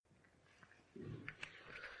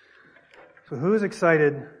So who's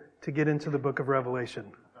excited to get into the book of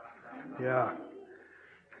Revelation? Yeah.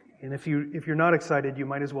 And if you're not excited, you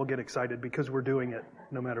might as well get excited because we're doing it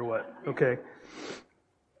no matter what. Okay.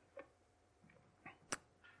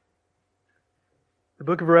 The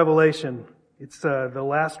book of Revelation, it's the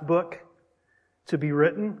last book to be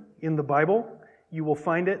written in the Bible. You will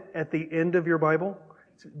find it at the end of your Bible.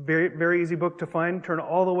 It's a very, very easy book to find. Turn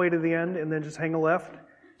all the way to the end and then just hang a left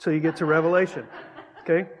till you get to Revelation.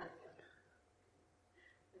 Okay?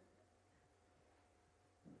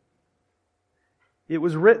 It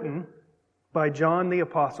was written by John the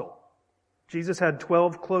Apostle. Jesus had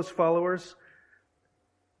 12 close followers,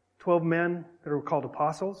 12 men that were called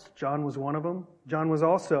apostles. John was one of them. John was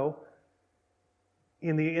also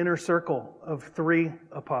in the inner circle of 3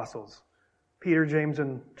 apostles, Peter, James,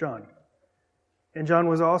 and John. And John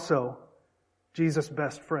was also Jesus'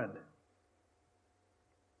 best friend.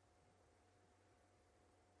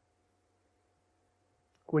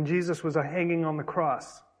 When Jesus was hanging on the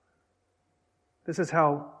cross, this is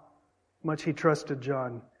how much he trusted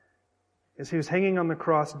John. As he was hanging on the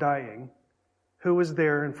cross dying, who was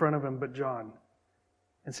there in front of him but John?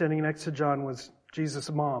 And sitting next to John was Jesus'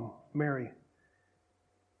 mom, Mary.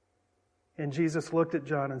 And Jesus looked at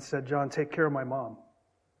John and said, "John, take care of my mom."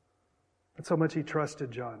 That's how much he trusted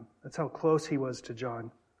John. That's how close he was to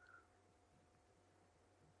John.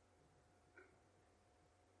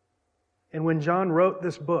 And when John wrote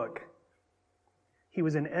this book, he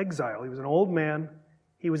was in exile. He was an old man.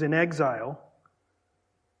 He was in exile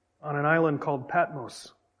on an island called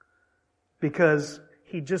Patmos because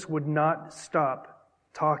he just would not stop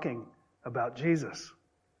talking about Jesus.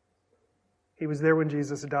 He was there when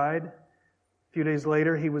Jesus died. A few days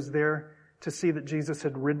later, he was there to see that Jesus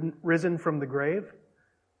had risen from the grave.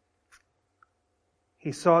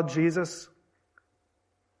 He saw Jesus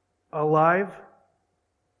alive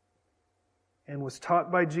and was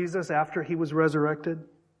taught by Jesus after he was resurrected.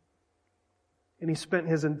 And he spent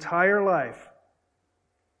his entire life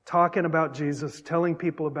talking about Jesus, telling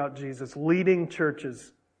people about Jesus, leading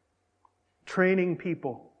churches, training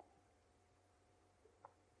people.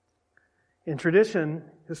 In tradition,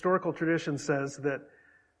 historical tradition says that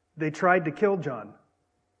they tried to kill John.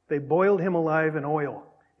 They boiled him alive in oil,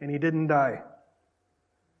 and he didn't die.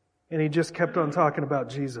 And he just kept on talking about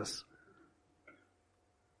Jesus.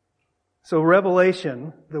 So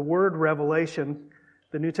Revelation, the word Revelation,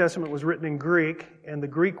 the New Testament was written in Greek, and the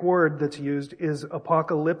Greek word that's used is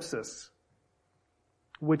apocalypsis,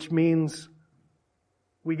 which means,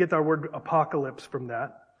 we get our word apocalypse from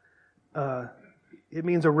that. It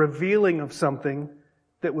means a revealing of something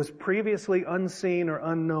that was previously unseen or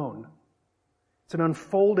unknown. It's an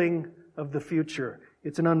unfolding of the future.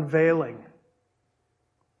 It's an unveiling.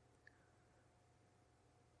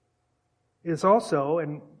 It's also,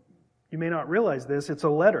 and you may not realize this, it's a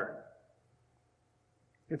letter.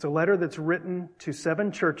 It's a letter that's written to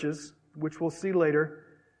 7 churches, which we'll see later,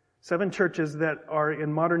 7 churches that are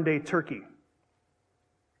in modern-day Turkey.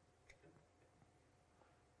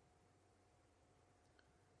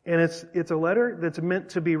 And it's a letter that's meant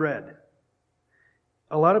to be read.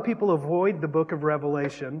 A lot of people avoid the book of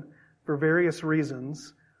Revelation for various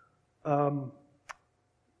reasons,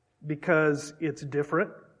 because it's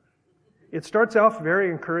different. It starts off very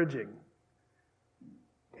encouraging.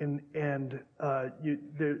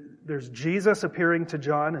 There's Jesus appearing to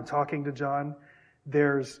John and talking to John.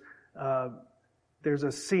 There's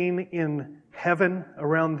a scene in heaven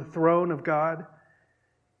around the throne of God.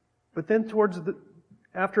 But then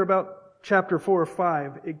after about chapter 4 or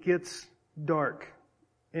 5, it gets dark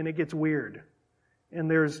and it gets weird. And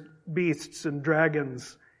there's beasts and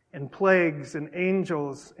dragons and plagues and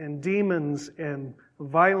angels and demons and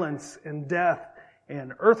violence and death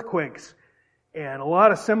and earthquakes and a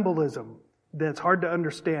lot of symbolism that's hard to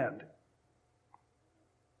understand.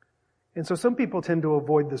 And so some people tend to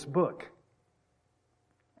avoid this book.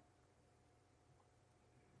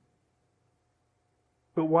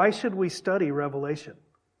 But why should we study Revelation?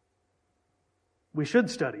 We should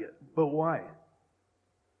study it, but why?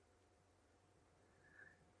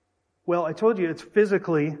 Well, I told you it's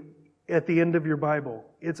physically at the end of your Bible.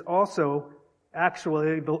 It's also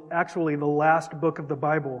actually the last book of the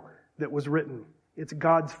Bible that was written. It's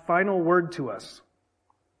God's final word to us.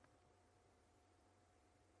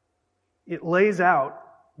 It lays out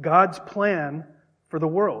God's plan for the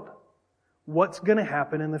world. What's going to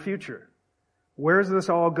happen in the future? Where's this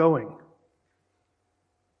all going?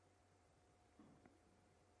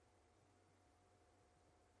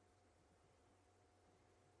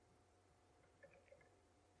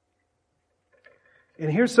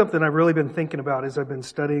 And here's something I've really been thinking about as I've been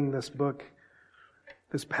studying this book.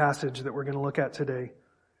 this passage that we're going to look at today.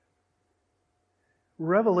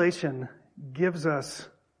 Revelation gives us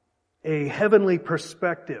a heavenly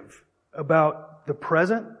perspective about the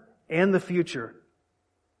present and the future.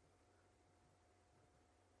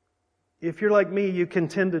 If you're like me, you can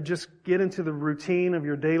tend to just get into the routine of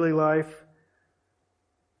your daily life,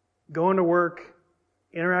 going to work,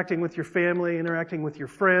 interacting with your family, interacting with your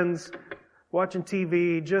friends, watching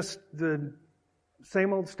TV, just the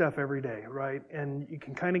same old stuff every day, right? And you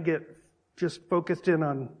can kind of get just focused in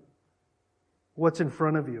on what's in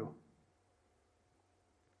front of you.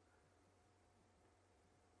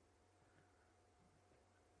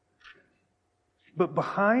 But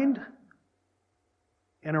behind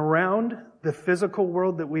and around the physical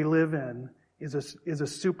world that we live in is a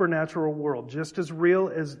supernatural world. Just as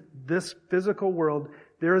real as this physical world,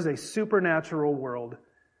 there is a supernatural world.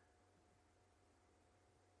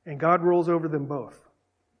 And God rules over them both.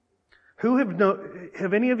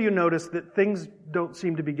 Have any of you noticed that things don't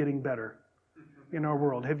seem to be getting better in our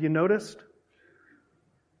world? Have you noticed?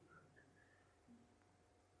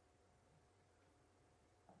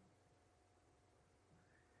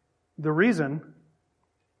 The reason,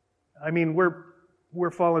 we're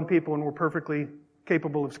fallen people and we're perfectly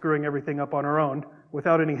capable of screwing everything up on our own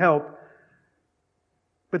without any help.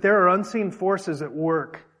 But there are unseen forces at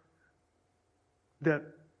work that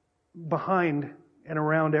behind and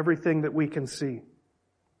around everything that we can see.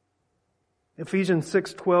 Ephesians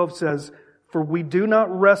 6:12 says, "For we do not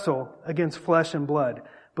wrestle against flesh and blood,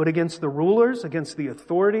 but against the rulers, against the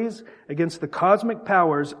authorities, against the cosmic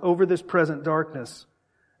powers over this present darkness,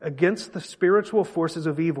 against the spiritual forces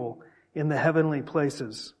of evil in the heavenly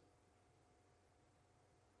places."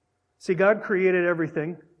 See, God created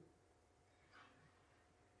everything,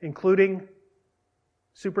 including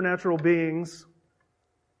supernatural beings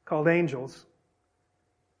called angels.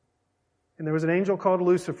 And there was an angel called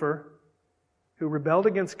Lucifer who rebelled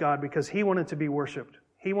against God because he wanted to be worshipped.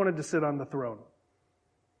 He wanted to sit on the throne.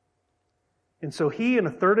 And so he and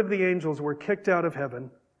a third of the angels were kicked out of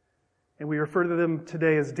heaven, and we refer to them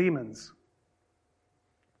today as demons.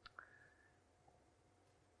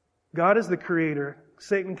 God is the creator.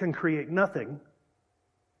 Satan can create nothing,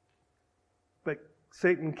 but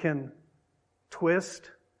Satan can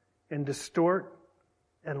twist and distort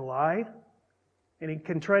and lie, and he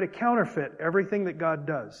can try to counterfeit everything that God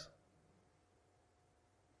does.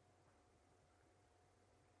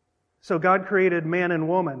 So God created man and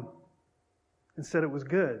woman and said it was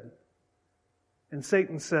good. And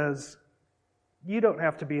Satan says, you don't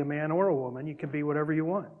have to be a man or a woman. You can be whatever you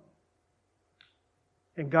want.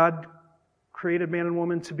 And God created man and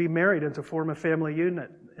woman to be married and to form a family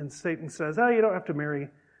unit. And Satan says, you don't have to marry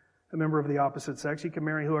a member of the opposite sex. You can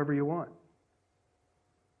marry whoever you want.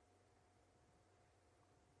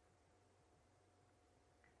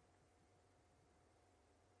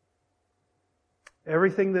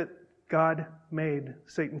 Everything that God made,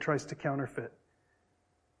 Satan tries to counterfeit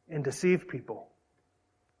and deceive people.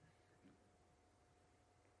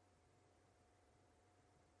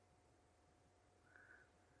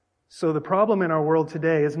 So the problem in our world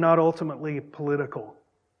today is not ultimately political,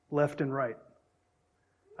 left and right.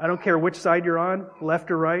 I don't care which side you're on, left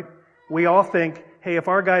or right. We all think, hey, if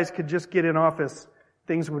our guys could just get in office,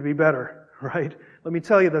 things would be better, right? Let me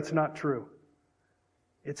tell you that's not true.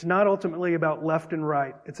 It's not ultimately about left and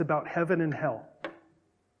right. It's about heaven and hell.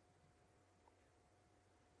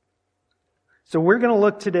 So we're going to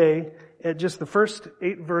look today at just the first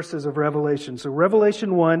 8 verses of Revelation. So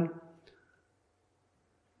Revelation 1,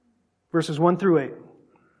 verses 1 through 8.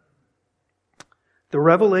 The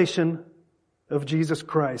revelation of Jesus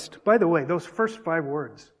Christ. By the way, those first 5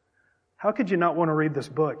 words, how could you not want to read this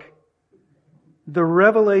book? The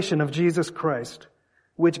revelation of Jesus Christ,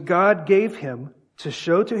 which God gave him to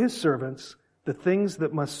show to his servants the things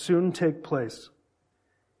that must soon take place.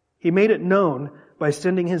 He made it known by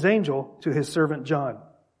sending his angel to his servant John,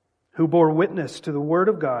 who bore witness to the word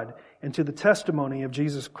of God and to the testimony of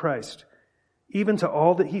Jesus Christ, even to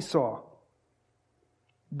all that he saw.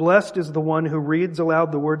 Blessed is the one who reads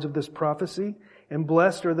aloud the words of this prophecy, and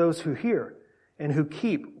blessed are those who hear and who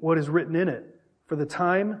keep what is written in it, for the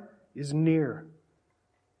time is near.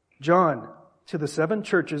 John, to the 7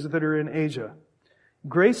 churches that are in Asia,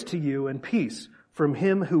 grace to you and peace from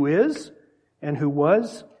him who is, and who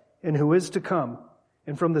was, and who is to come,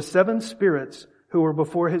 and from the 7 spirits who are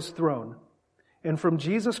before his throne, and from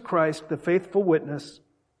Jesus Christ, the faithful witness,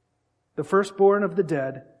 the firstborn of the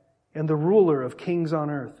dead, and the ruler of kings on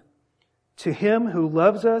earth. To him who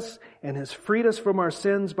loves us and has freed us from our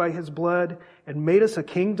sins by his blood and made us a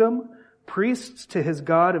kingdom, priests to his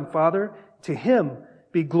God and Father, to him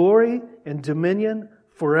be glory and dominion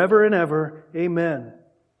forever and ever. Amen.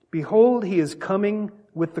 Behold, he is coming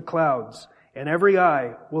with the clouds, and every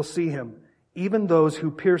eye will see him, even those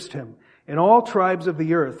who pierced him, and all tribes of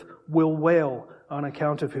the earth will wail on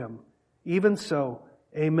account of him. Even so,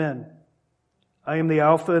 amen. I am the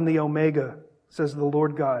Alpha and the Omega, says the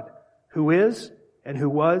Lord God, who is, and who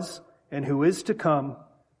was, and who is to come,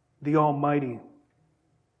 the Almighty.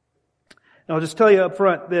 Now, I'll just tell you up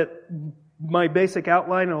front that my basic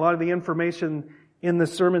outline and a lot of the information in the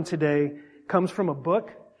sermon today comes from a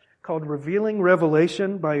book called Revealing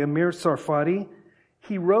Revelation by Amir Tsarfati.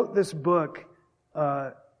 He wrote this book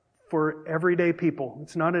for everyday people.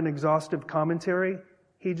 It's not an exhaustive commentary.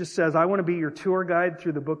 He just says, I want to be your tour guide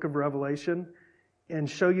through the book of Revelation and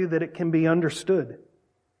show you that it can be understood.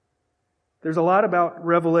 There's a lot about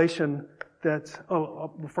Revelation that,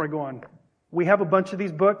 before I go on, we have a bunch of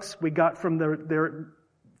these books we got from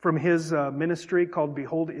from his ministry called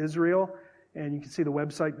Behold Israel, and you can see the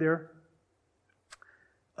website there.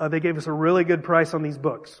 They gave us a really good price on these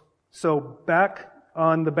books. So back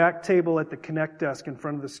on the back table at the Connect desk in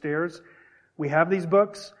front of the stairs, we have these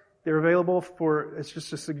books. They're available it's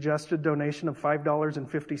just a suggested donation of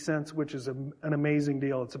 $5.50, which is an amazing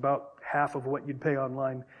deal. It's about half of what you'd pay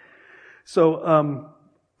online. So,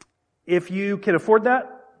 if you can afford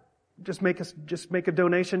that, just make a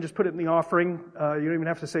donation, just put it in the offering. You don't even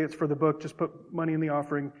have to say it's for the book, just put money in the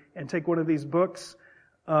offering and take one of these books.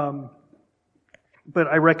 But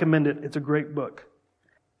I recommend it. It's a great book.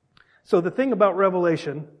 So the thing about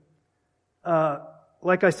Revelation,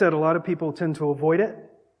 like I said, a lot of people tend to avoid it.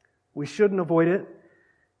 We shouldn't avoid it.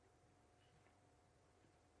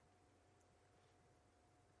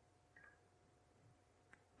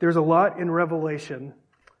 There's a lot in Revelation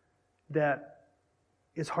that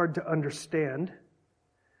is hard to understand,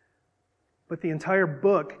 but the entire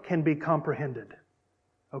book can be comprehended.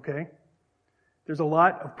 Okay? There's a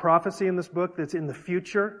lot of prophecy in this book that's in the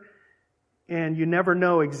future, and you never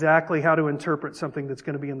know exactly how to interpret something that's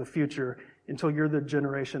going to be in the future until you're the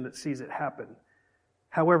generation that sees it happen.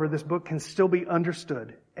 However, this book can still be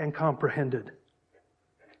understood and comprehended.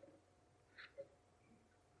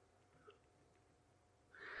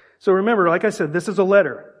 So remember, like I said, this is a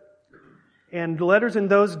letter. And letters in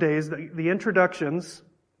those days, the introductions,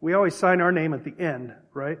 we always sign our name at the end,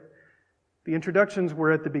 right? The introductions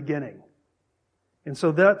were at the beginning. And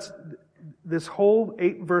so this whole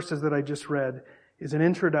 8 verses that I just read is an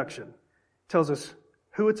introduction. It tells us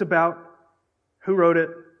who it's about, who wrote it,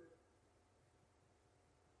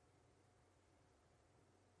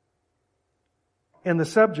 and the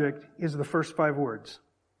subject is the first 5 words.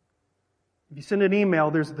 If you send an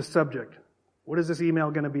email, there's the subject. What is this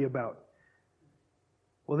email going to be about?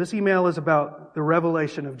 Well, this email is about the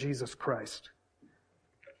revelation of Jesus Christ.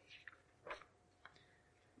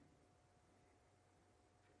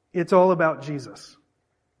 It's all about Jesus.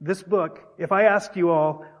 This book, if I asked you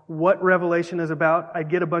all what Revelation is about, I'd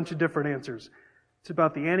get a bunch of different answers. It's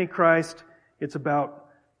about the Antichrist. It's about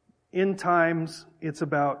end times. It's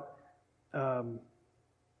about the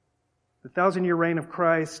 1,000-year reign of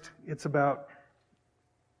Christ. It's about...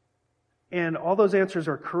 And all those answers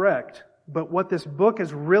are correct, but what this book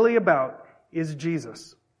is really about is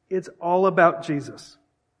Jesus. It's all about Jesus.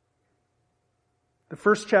 The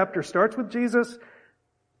first chapter starts with Jesus,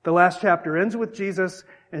 the last chapter ends with Jesus,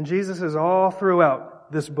 and Jesus is all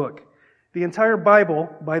throughout this book. The entire Bible,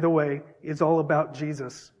 by the way, is all about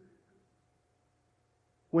Jesus.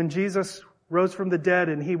 When Jesus rose from the dead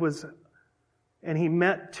and he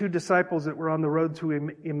met 2 disciples that were on the road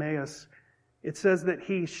to Emmaus, it says that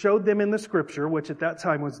he showed them in the Scripture, which at that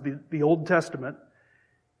time was the Old Testament.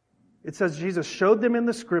 It says Jesus showed them in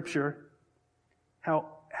the Scripture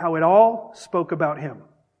how it all spoke about him.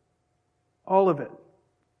 All of it.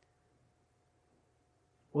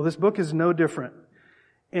 Well, this book is no different.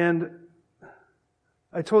 And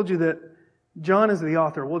I told you that John is the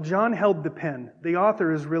author. Well, John held the pen. The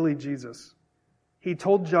author is really Jesus. He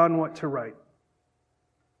told John what to write.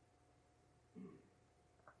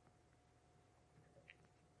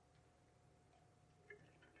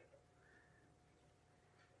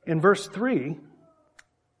 In verse 3, it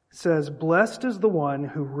says, "Blessed is the one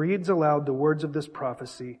who reads aloud the words of this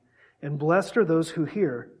prophecy, and blessed are those who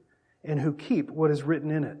hear and who keep what is written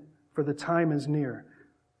in it, for the time is near."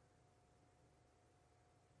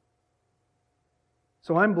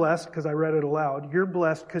 So I'm blessed because I read it aloud. You're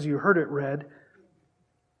blessed because you heard it read.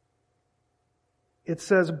 It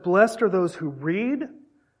says, "Blessed are those who read,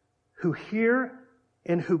 who hear,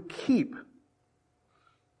 and who keep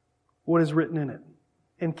what is written in it."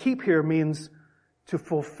 And keep here means to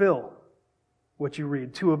fulfill what you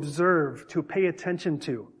read, to observe, to pay attention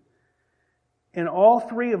to. And all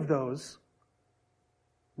three of those,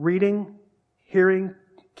 reading, hearing,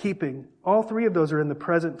 keeping, all three of those are in the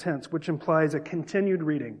present tense, which implies a continued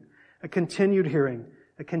reading, a continued hearing,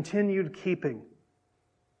 a continued keeping.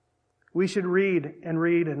 We should read and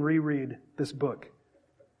reread this book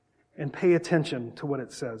and pay attention to what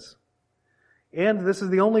it says. And this is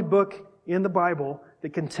the only book in the Bible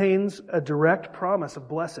that contains a direct promise of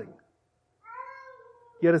blessing.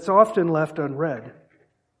 Yet it's often left unread.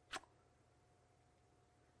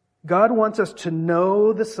 God wants us to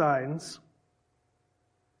know the signs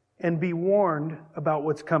and be warned about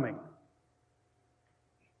what's coming.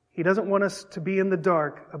 He doesn't want us to be in the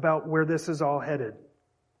dark about where this is all headed.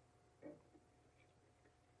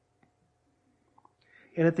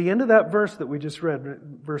 And at the end of that verse that we just read,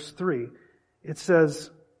 verse 3, it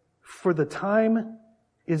says, "For the time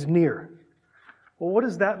is near." Well, what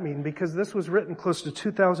does that mean? Because this was written close to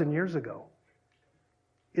 2,000 years ago.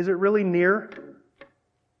 Is it really near?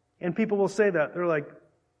 And people will say that. They're like,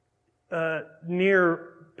 near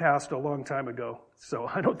passed a long time ago, so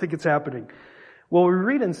I don't think it's happening. Well, we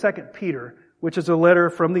read in 2 Peter, which is a letter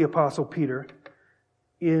from the Apostle Peter.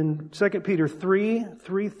 In 2 Peter 3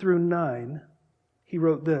 through 9, he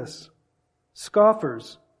wrote this,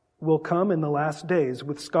 "Scoffers will come in the last days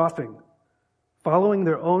with scoffing, following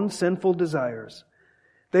their own sinful desires.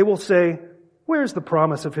 They will say, 'Where's the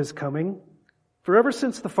promise of his coming?' For ever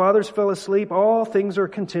since the fathers fell asleep, all things are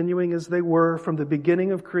continuing as they were from the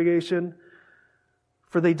beginning of creation.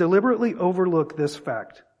 For they deliberately overlook this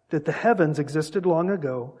fact, that the heavens existed long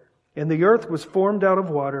ago, and the earth was formed out of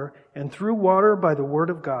water, and through water by the word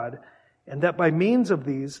of God, and that by means of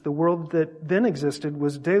these, the world that then existed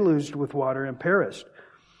was deluged with water and perished.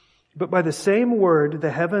 But by the same word,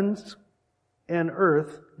 the heavens and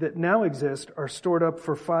earth that now exist are stored up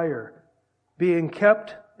for fire, being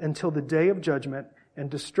kept until the day of judgment and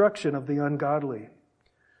destruction of the ungodly.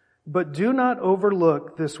 But do not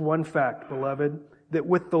overlook this one fact, beloved, that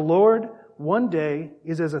with the Lord 1 day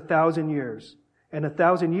is as 1,000 years, and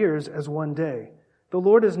 1,000 years as 1 day. The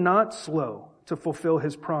Lord is not slow to fulfill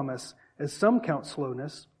his promise, as some count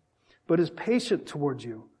slowness, but is patient towards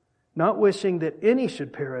you, not wishing that any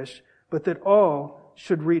should perish, but that all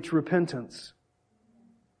should reach repentance."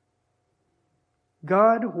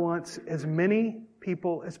 God wants as many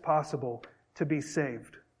people as possible to be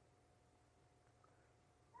saved.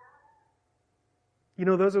 You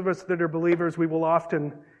know, those of us that are believers, we will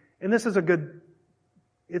often, and this is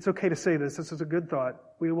it's okay to say this is a good thought.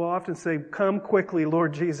 We will often say, "Come quickly,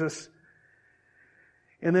 Lord Jesus."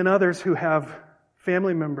 And then others who have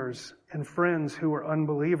family members and friends who are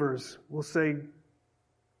unbelievers will say,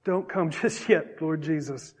 "Don't come just yet, Lord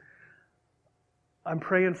Jesus. I'm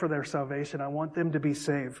praying for their salvation. I want them to be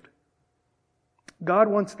saved." God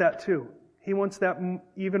wants that too. He wants that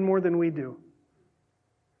even more than we do.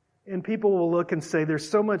 And people will look and say, there's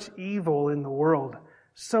so much evil in the world.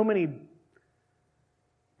 So many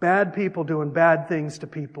bad people doing bad things to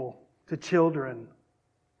people, to children.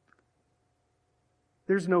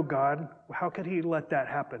 There's no God. How could He let that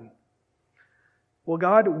happen? Well,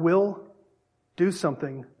 God will do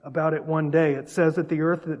something about it one day. It says that the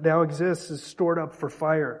earth that now exists is stored up for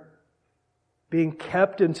fire, being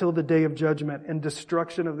kept until the day of judgment and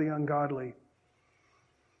destruction of the ungodly.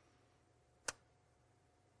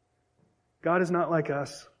 God is not like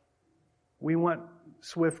us. We want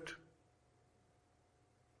swift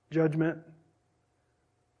judgment.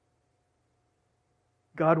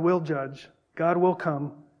 God will judge. God will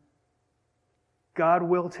come. God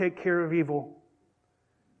will take care of evil.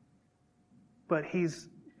 But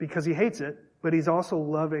because He hates it, but He's also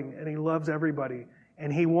loving and He loves everybody.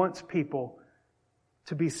 And He wants people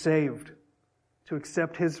to be saved, to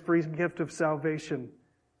accept His free gift of salvation,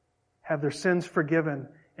 have their sins forgiven,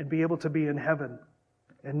 and be able to be in heaven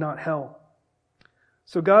and not hell.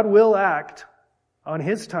 So God will act on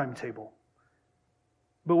His timetable.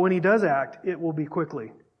 But when He does act, it will be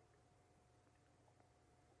quickly.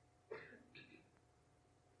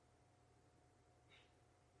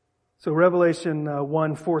 So Revelation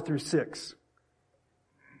 1, 4 through 6.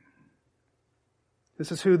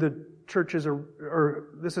 This is who the churches are, or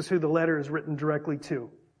this is who the letter is written directly to.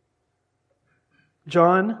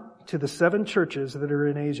 John, to the 7 churches that are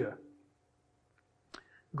in Asia.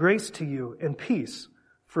 Grace to you and peace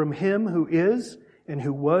from Him who is, and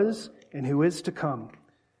who was, and who is to come,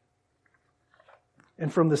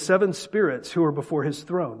 and from the 7 spirits who are before His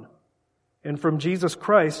throne, and from Jesus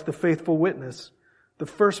Christ, the faithful witness, the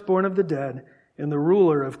firstborn of the dead, and the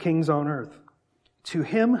ruler of kings on earth. To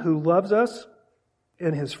Him who loves us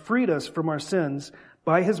and has freed us from our sins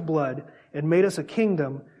by His blood and made us a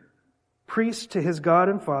kingdom, priests to His God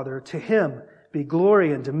and Father, to Him be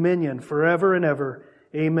glory and dominion forever and ever.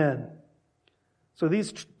 Amen. So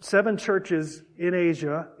these 7 churches in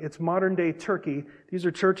Asia, it's modern day Turkey. These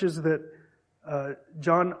are churches that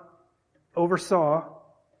John oversaw.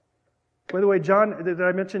 By the way, John, did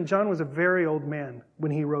I mention John was a very old man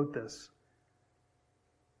when he wrote this?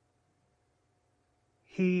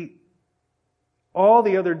 All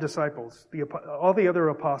the other disciples, all the other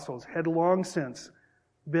apostles had long since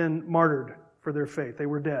been martyred for their faith. They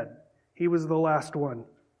were dead. He was the last one.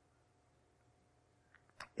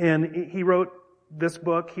 And he wrote this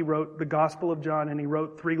book, he wrote the Gospel of John, and he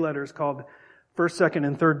wrote 3 letters called 1st, 2nd,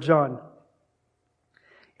 and 3rd John.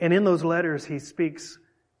 And in those letters, he speaks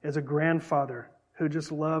as a grandfather who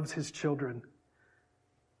just loves his children.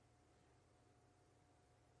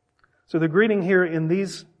 So the greeting here in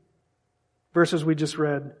these verses we just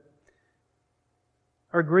read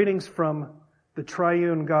are greetings from the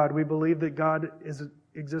triune God. We believe that God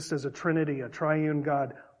exists as a Trinity, a triune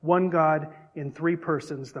God. One God in 3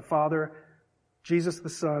 persons, the Father, Jesus the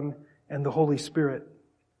Son, and the Holy Spirit.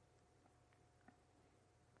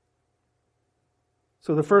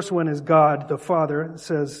 So the first one is God, the Father. It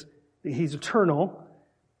says He's eternal.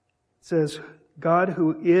 It says God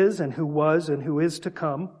who is and who was and who is to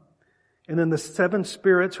come. And then the 7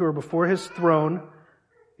 spirits who are before His throne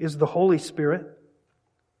is the Holy Spirit,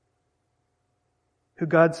 who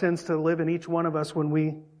God sends to live in each one of us when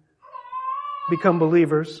we become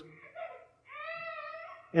believers.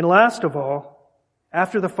 And last of all,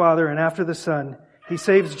 after the Father and after the Son, He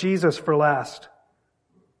saves Jesus for last.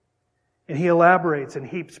 And He elaborates and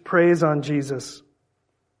heaps praise on Jesus.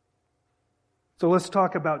 So let's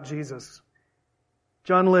talk about Jesus.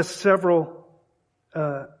 John lists several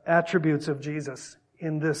attributes of Jesus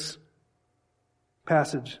in this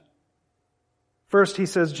passage. First, he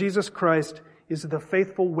says Jesus Christ is the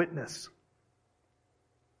faithful witness.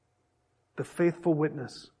 The faithful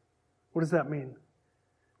witness. What does that mean?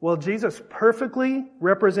 Well, Jesus perfectly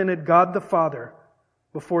represented God the Father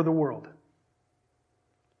before the world.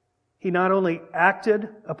 He not only acted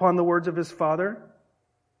upon the words of His Father,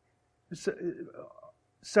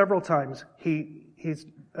 several times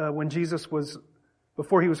when Jesus was,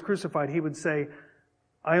 before He was crucified, He would say,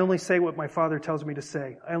 I only say what my Father tells me to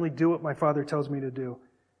say. I only do what my Father tells me to do.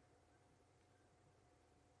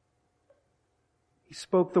 He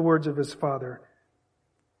spoke the words of His Father.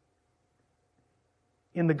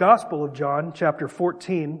 In the Gospel of John, chapter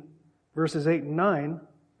 14, verses 8 and 9,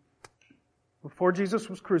 before Jesus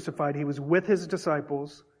was crucified, He was with His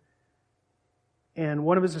disciples, and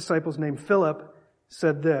one of His disciples named Philip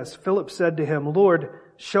said this. Philip said to Him, Lord,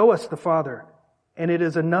 show us the Father, and it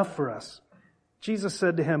is enough for us. Jesus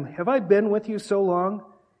said to him, have I been with you so long,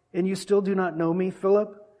 and you still do not know me,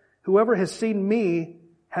 Philip? Whoever has seen me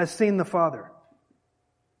has seen the Father.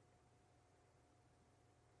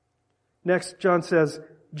 Next, John says,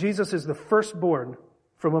 Jesus is the firstborn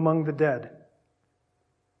from among the dead.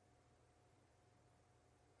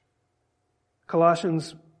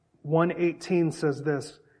 Colossians 1:18 says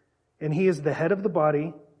this, and He is the head of the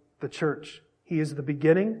body, the church. He is the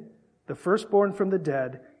beginning, the firstborn from the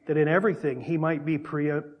dead, that in everything He might be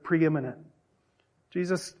preeminent.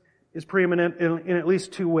 Jesus is preeminent in at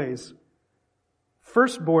least 2 ways.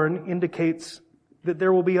 Firstborn indicates that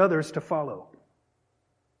there will be others to follow.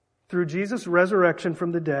 Through Jesus' resurrection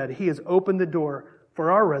from the dead, He has opened the door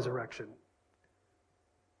for our resurrection.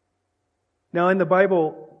 Now in the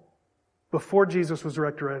Bible, before Jesus was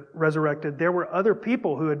resurrected, there were other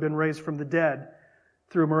people who had been raised from the dead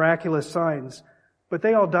through miraculous signs, but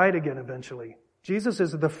they all died again eventually. Jesus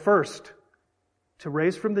is the first to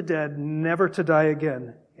raise from the dead, never to die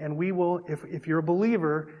again. And we will, if you're a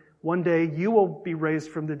believer, one day you will be raised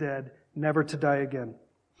from the dead, never to die again.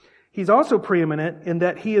 He's also preeminent in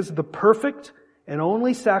that He is the perfect and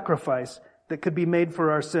only sacrifice that could be made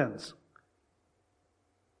for our sins.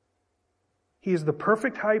 He is the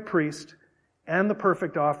perfect high priest and the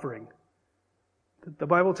perfect offering. The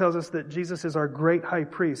Bible tells us that Jesus is our great high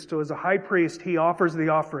priest. So as a high priest, He offers the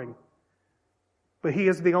offering. But He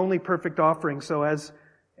is the only perfect offering. So as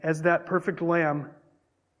that perfect lamb,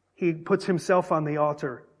 He puts Himself on the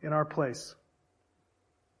altar in our place.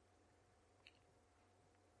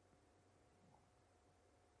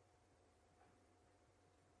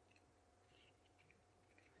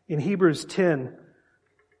 In Hebrews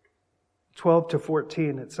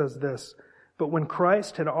 10:12-14, it says this, but when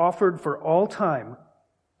Christ had offered for all time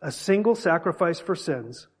a single sacrifice for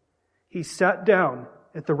sins, He sat down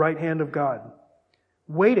at the right hand of God,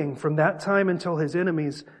 waiting from that time until His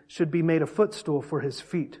enemies should be made a footstool for His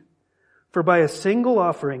feet. For by a single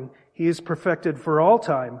offering He has perfected for all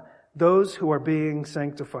time those who are being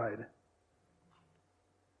sanctified.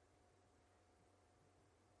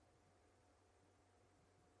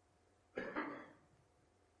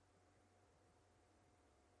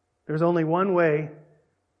 There's only one way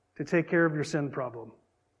to take care of your sin problem.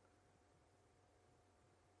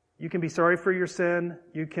 You can be sorry for your sin,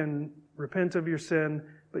 you can repent of your sin,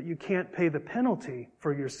 but you can't pay the penalty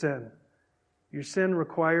for your sin. Your sin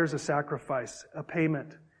requires a sacrifice, a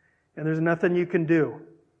payment, and there's nothing you can do.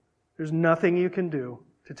 There's nothing you can do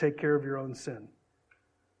to take care of your own sin.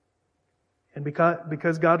 And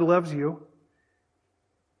because God loves you,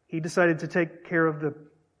 He decided to take care of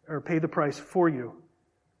pay the price for you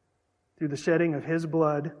through the shedding of His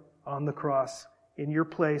blood on the cross in your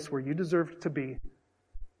place where you deserved to be.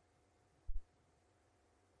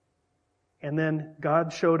 And then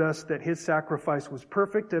God showed us that His sacrifice was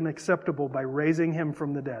perfect and acceptable by raising Him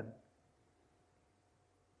from the dead.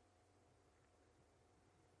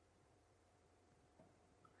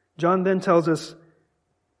 John then tells us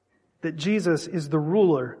that Jesus is the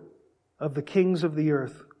ruler of the kings of the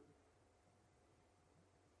earth.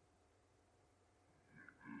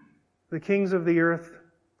 The kings of the earth,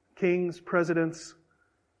 kings, presidents,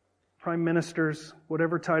 prime ministers,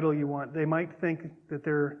 whatever title you want, they might think that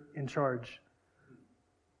they're in charge.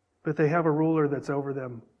 But they have a ruler that's over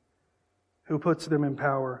them, who puts them in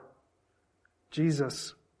power.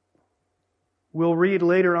 Jesus. We'll read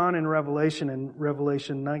later on in Revelation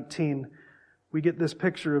 19, we get this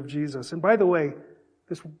picture of Jesus. And by the way,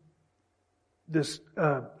 this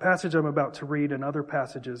passage I'm about to read and other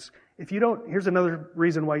passages, here's another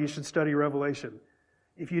reason why you should study Revelation.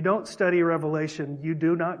 If you don't study Revelation, you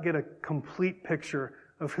do not get a complete picture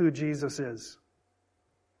of who Jesus is.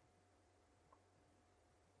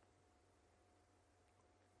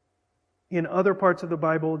 In other parts of the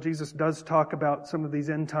Bible, Jesus does talk about some of these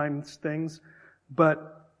end times things,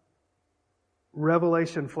 but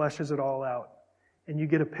Revelation fleshes it all out, and you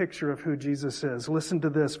get a picture of who Jesus is. Listen to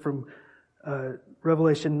this from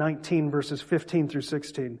Revelation 19, verses 15 through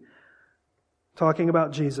 16, talking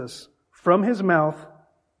about Jesus. From His mouth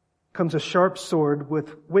comes a sharp sword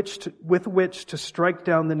with which to strike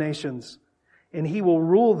down the nations, and He will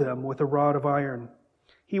rule them with a rod of iron.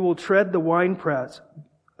 He will tread the winepress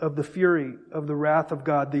of the fury of the wrath of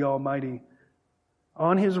God the Almighty.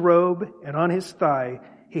 On His robe and on His thigh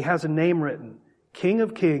He has a name written, King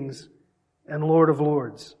of Kings and Lord of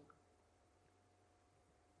Lords.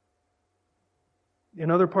 In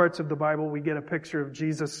other parts of the Bible, we get a picture of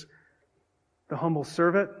Jesus, the humble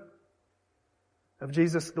servant, of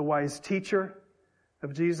Jesus, the wise teacher,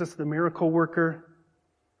 of Jesus, the miracle worker.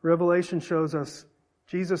 Revelation shows us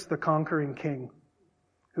Jesus, the conquering King,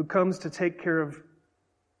 who comes to take care of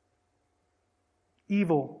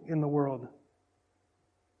evil in the world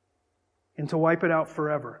and to wipe it out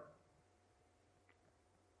forever.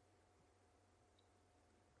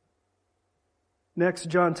 Next,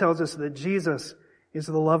 John tells us that Jesus is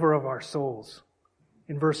the lover of our souls.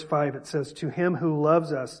 In verse 5, it says, "To Him who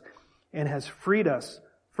loves us and has freed us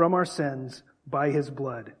from our sins by His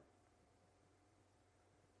blood."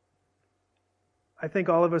 I think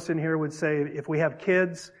all of us in here would say if we have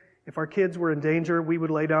kids, if our kids were in danger, we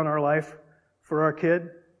would lay down our life for our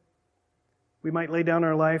kid. We might lay down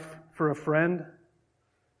our life for a friend,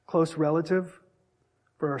 close relative,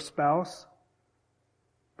 for our spouse.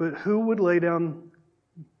 But who would lay down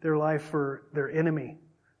their life for their enemy,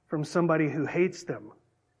 from somebody who hates them?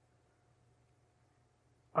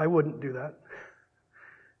 I wouldn't do that.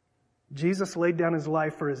 Jesus laid down His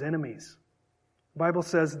life for His enemies. The Bible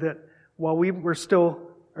says that while we were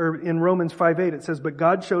still, or in Romans 5:8 it says, "But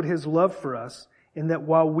God showed His love for us in that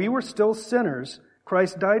while we were still sinners,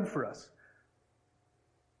 Christ died for us."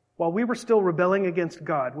 While we were still rebelling against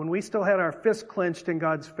God, when we still had our fists clenched in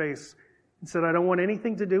God's face and said, "I don't want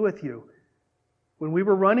anything to do with you," when we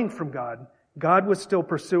were running from God, God was still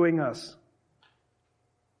pursuing us.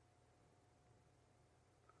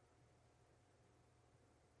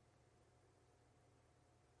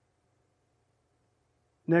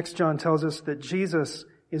 Next, John tells us that Jesus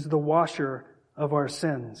is the washer of our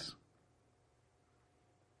sins.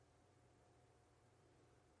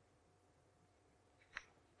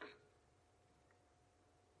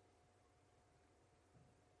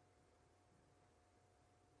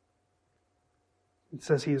 It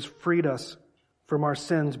says He has freed us from our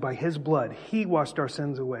sins by His blood. He washed our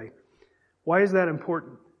sins away. Why is that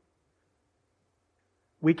important?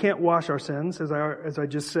 We can't wash our sins, as I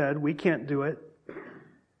just said. We can't do it.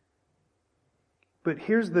 But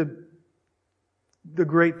here's the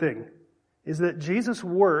great thing, is that Jesus'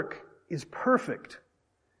 work is perfect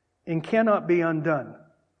and cannot be undone.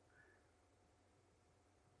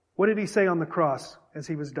 What did He say on the cross as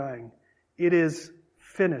He was dying? It is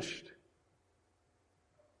finished.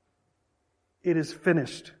 It is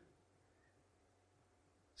finished.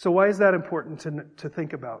 So why is that important to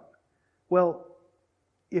think about? Well,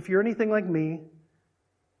 if you're anything like me,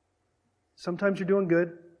 sometimes you're doing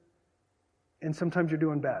good, and sometimes you're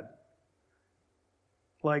doing bad.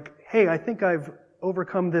 Like, hey, I think I've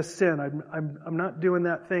overcome this sin. I'm not doing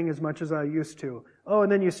that thing as much as I used to. Oh, and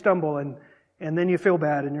then you stumble, and then you feel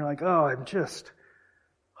bad, and you're like, oh, I'm just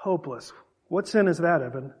hopeless. What sin is that,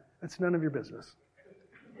 Evan? That's none of your business.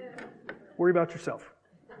 Worry about yourself.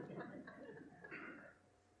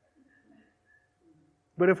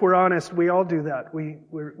 But if we're honest, we all do that. We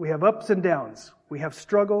have ups and downs. We have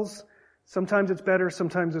struggles. Sometimes it's better,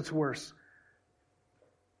 sometimes it's worse.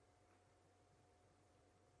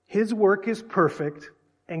 His work is perfect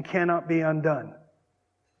and cannot be undone.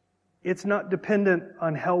 It's not dependent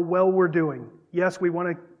on how well we're doing. Yes, we want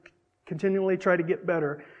to continually try to get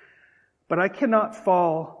better, but I cannot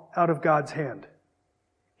fall out of God's hand.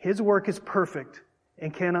 His work is perfect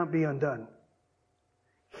and cannot be undone.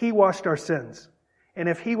 He washed our sins. And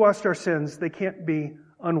if He washed our sins, they can't be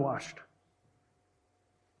unwashed.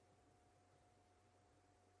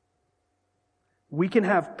 We can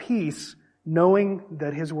have peace knowing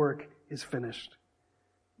that His work is finished.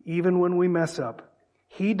 Even when we mess up,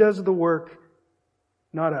 He does the work,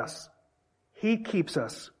 not us. He keeps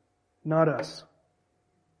us, not us.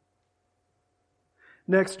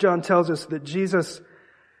 Next, John tells us that Jesus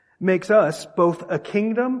makes us both a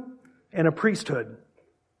kingdom and a priesthood.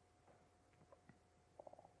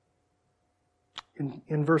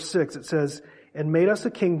 In verse 6 it says, "And made us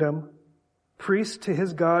a kingdom, priests to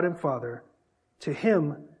His God and Father. To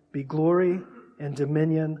Him be glory and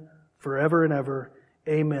dominion forever and ever.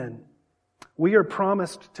 Amen." We are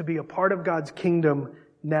promised to be a part of God's kingdom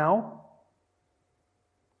now,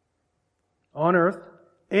 on earth,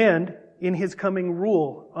 and in His coming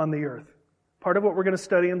rule on the earth. Part of what we're going to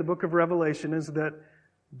study in the book of Revelation is that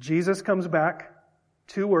Jesus comes back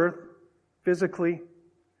to earth physically,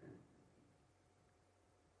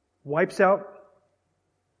 wipes out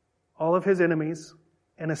all of His enemies,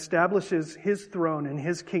 and establishes His throne and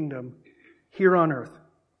His kingdom here on earth.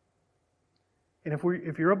 And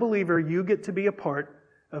if you're a believer, you get to be a part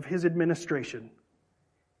of His administration.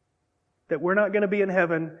 That we're not going to be in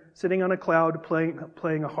heaven sitting on a cloud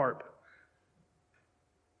playing a harp.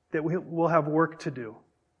 That we'll have work to do.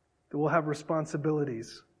 That we'll have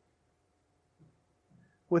responsibilities.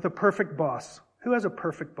 With a perfect boss. Who has a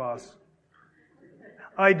perfect boss?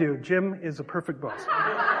 I do. Jim is a perfect boss.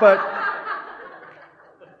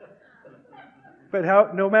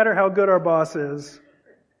 But no matter how good our boss is,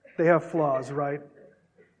 they have flaws, right?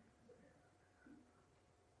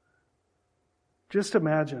 Just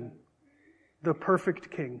imagine the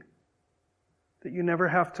perfect king. That you never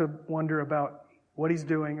have to wonder about what he's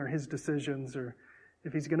doing or his decisions or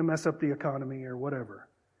if he's going to mess up the economy or whatever.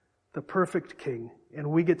 The perfect king.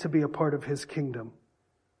 And we get to be a part of His kingdom.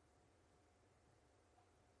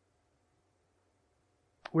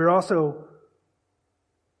 We're also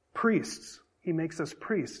priests. He makes us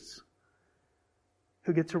priests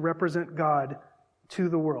who get to represent God to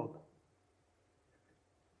the world.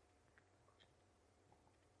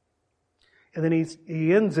 And then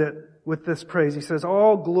he ends it with this praise. He says,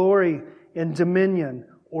 "All glory and dominion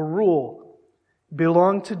or rule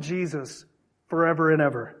belong to Jesus forever and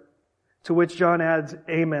ever." To which John adds,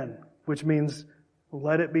 "Amen," which means,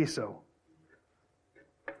 let it be so.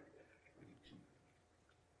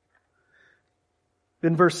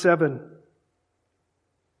 Then verse 7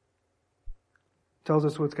 tells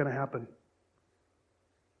us what's going to happen.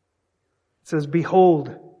 It says, "Behold,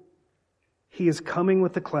 He is coming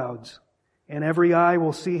with the clouds, and every eye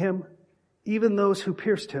will see Him, even those who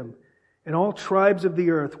pierced Him, and all tribes of the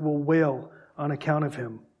earth will wail on account of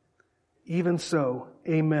Him. Even so,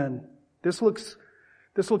 amen." This looks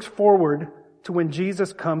forward to when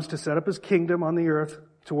Jesus comes to set up His kingdom on the earth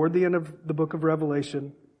toward the end of the book of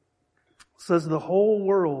Revelation. It says the whole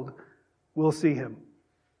world will see Him.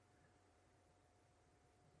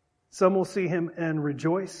 Some will see Him and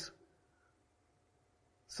rejoice.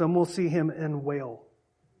 Some will see Him and wail.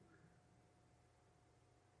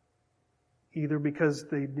 Either because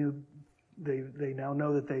they now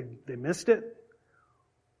know that they missed it,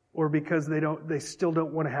 or because they still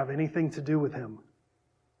don't want to have anything to do with Him.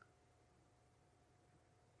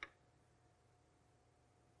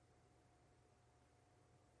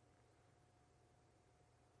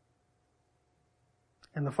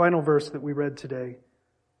 And the final verse that we read today,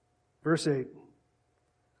 verse 8,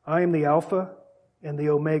 "I am the Alpha and the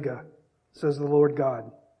Omega, says the Lord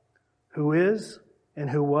God, who is and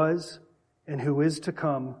who was and who is to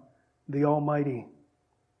come, the Almighty."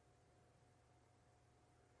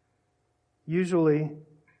 Usually,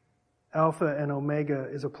 Alpha and Omega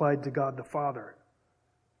is applied to God the Father.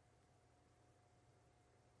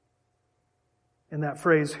 And that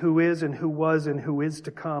phrase, who is and who was and who is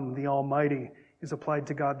to come, the Almighty, is applied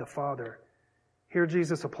to God the Father. Here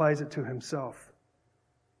Jesus applies it to himself.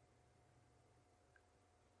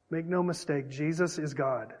 Make no mistake, Jesus is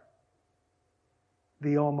God,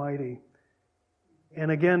 the Almighty.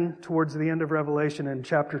 And again, towards the end of Revelation in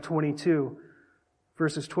chapter 22,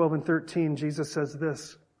 verses 12 and 13, Jesus says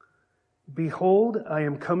this, "Behold, I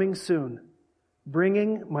am coming soon,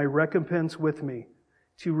 bringing my recompense with me,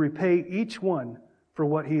 to repay each one for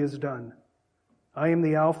what he has done. I am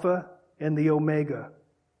the Alpha and the Omega,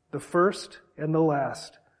 the first and the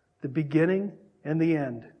last, the beginning and the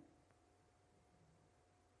end."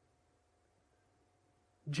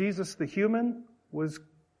 Jesus, the human, was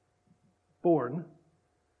born,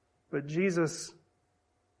 but Jesus,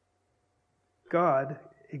 God,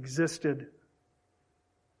 existed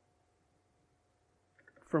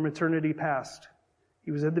from eternity past.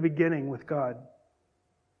 He was at the beginning with God.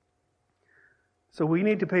 So we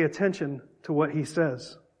need to pay attention to what he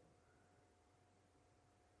says.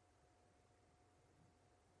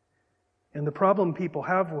 And the problem people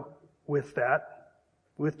have with that,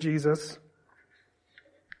 with Jesus,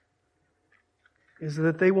 is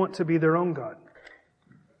that they want to be their own God.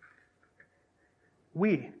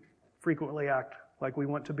 We frequently act like we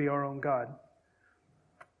want to be our own God.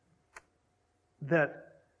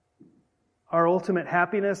 That our ultimate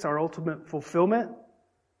happiness, our ultimate fulfillment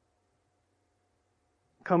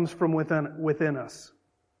comes from within us.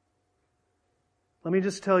 Let me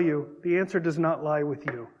just tell you, the answer does not lie with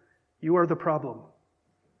you. You are the problem.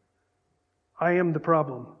 I am the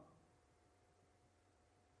problem.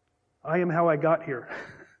 I am how I got here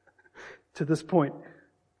to this point.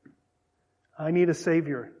 I need a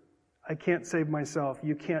Savior. I can't save myself.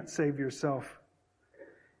 You can't save yourself.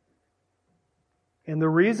 And the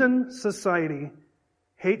reason society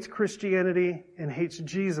hates Christianity and hates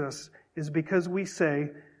Jesus is because we say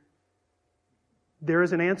there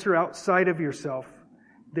is an answer outside of yourself.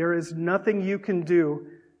 There is nothing you can do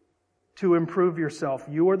to improve yourself.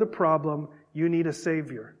 You are the problem. You need a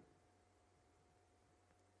Savior.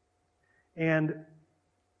 And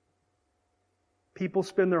people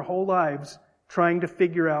spend their whole lives trying to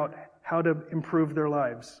figure out how to improve their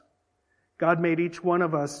lives. God made each one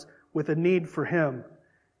of us with a need for Him.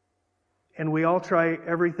 And we all try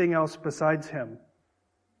everything else besides Him.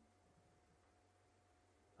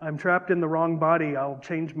 I'm trapped in the wrong body. I'll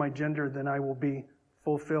change my gender, then I will be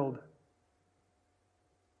fulfilled.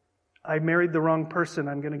 I married the wrong person.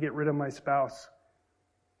 I'm going to get rid of my spouse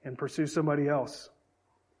and pursue somebody else.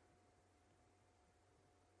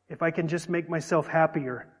 If I can just make myself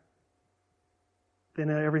happier, then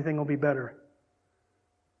everything will be better.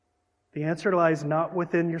 The answer lies not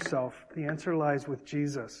within yourself. The answer lies with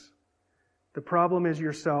Jesus. The problem is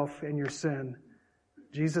yourself and your sin.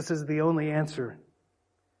 Jesus is the only answer.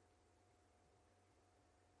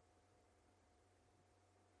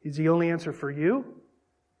 He's the only answer for you.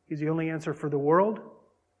 He's the only answer for the world.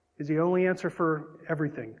 He's the only answer for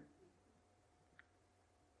everything.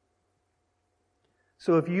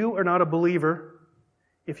 So if you are not a believer,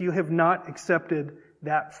 if you have not accepted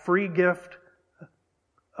that free gift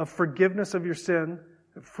of forgiveness of your sin,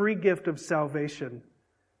 a free gift of salvation,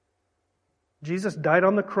 Jesus died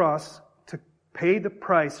on the cross to pay the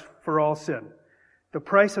price for all sin. The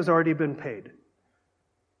price has already been paid.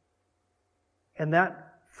 And that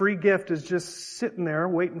free gift is just sitting there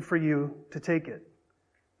waiting for you to take it.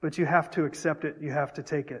 But you have to accept it. You have to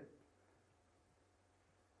take it.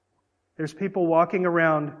 There's people walking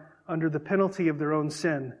around under the penalty of their own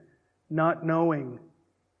sin, not knowing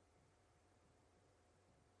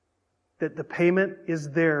that the payment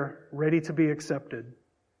is there, ready to be accepted.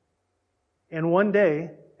 And one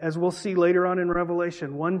day, as we'll see later on in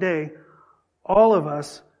Revelation, one day, all of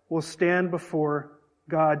us will stand before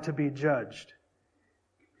God to be judged.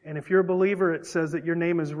 And if you're a believer, it says that your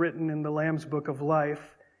name is written in the Lamb's Book of Life,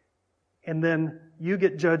 and then you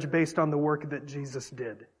get judged based on the work that Jesus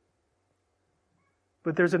did.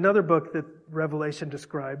 But there's another book that Revelation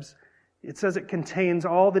describes. It says it contains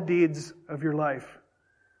all the deeds of your life,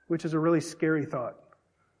 which is a really scary thought.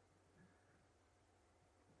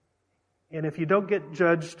 And if you don't get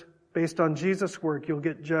judged based on Jesus' work, you'll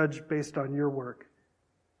get judged based on your work.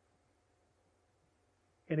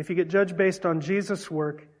 And if you get judged based on Jesus'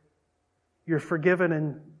 work, you're forgiven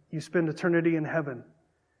and you spend eternity in heaven.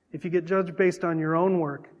 If you get judged based on your own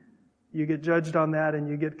work, you get judged on that and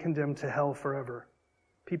you get condemned to hell forever.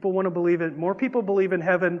 People want to believe it. More people believe in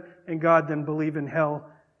heaven and God than believe in hell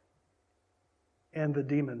and the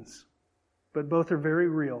demons. But both are very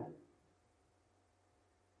real.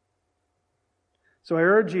 So I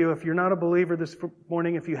urge you, if you're not a believer this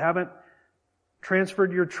morning, if you haven't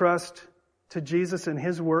transferred your trust to Jesus and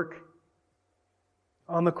His work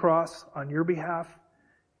on the cross on your behalf,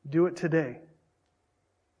 do it today.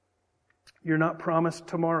 You're not promised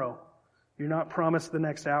tomorrow. You're not promised the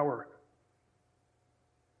next hour.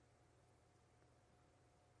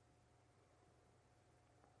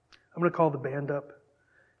 I'm going to call the band up.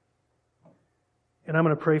 And I'm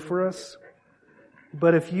going to pray for us.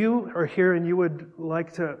 But if you are here and you would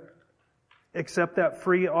like to accept that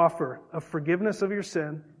free offer of forgiveness of your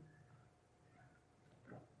sin,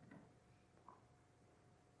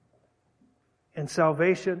 and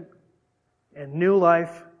salvation and new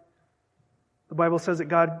life, the Bible says that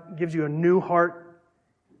God gives you a new heart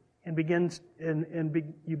and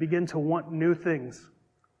you begin to want new things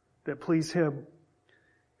that please Him.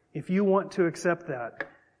 If you want to accept that,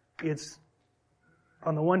 it's,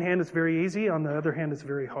 on the one hand, it's very easy. On the other hand, it's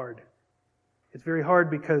very hard. It's very hard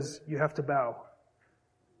because you have to bow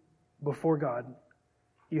before God.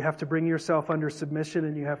 You have to bring yourself under submission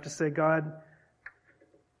and you have to say, God,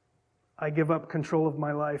 I give up control of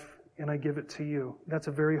my life and I give it to you. That's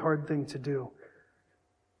a very hard thing to do.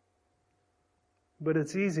 But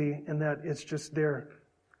it's easy in that it's just there.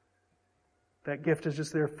 That gift is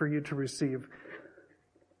just there for you to receive.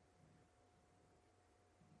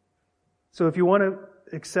 So if you want to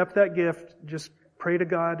accept that gift, just pray to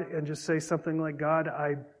God and just say something like, God,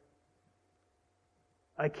 I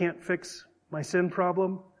can't fix my sin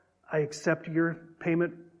problem. I accept your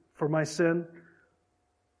payment for my sin.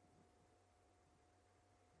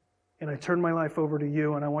 And I turn my life over to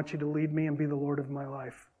you, and I want you to lead me and be the Lord of my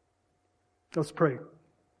life. Let's pray.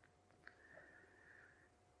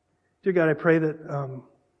 Dear God, I pray that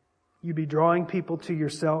you be drawing people to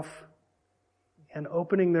yourself and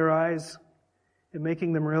opening their eyes and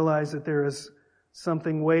making them realize that there is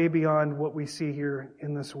something way beyond what we see here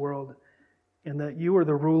in this world, and that you are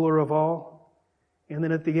the ruler of all, and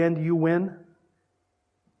then at the end you win,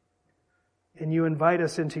 and you invite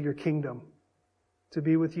us into your kingdom to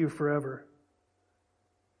be with you forever.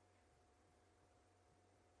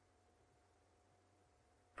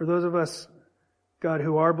 For those of us, God,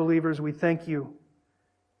 who are believers, we thank you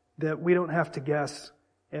that we don't have to guess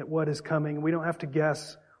at what is coming. We don't have to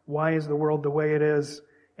guess why is the world the way it is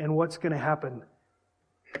and what's going to happen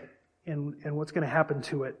and what's going to happen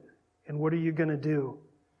to it and what are you going to do.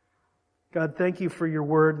 God, thank you for your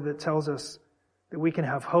word that tells us that we can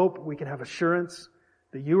have hope, we can have assurance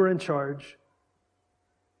that you are in charge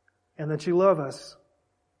and that you love us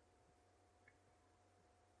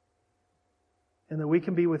and that we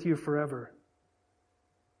can be with you forever.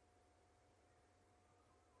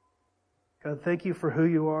 God, thank you for who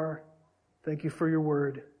you are. Thank you for your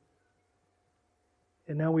word.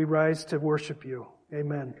 And now we rise to worship you.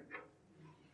 Amen.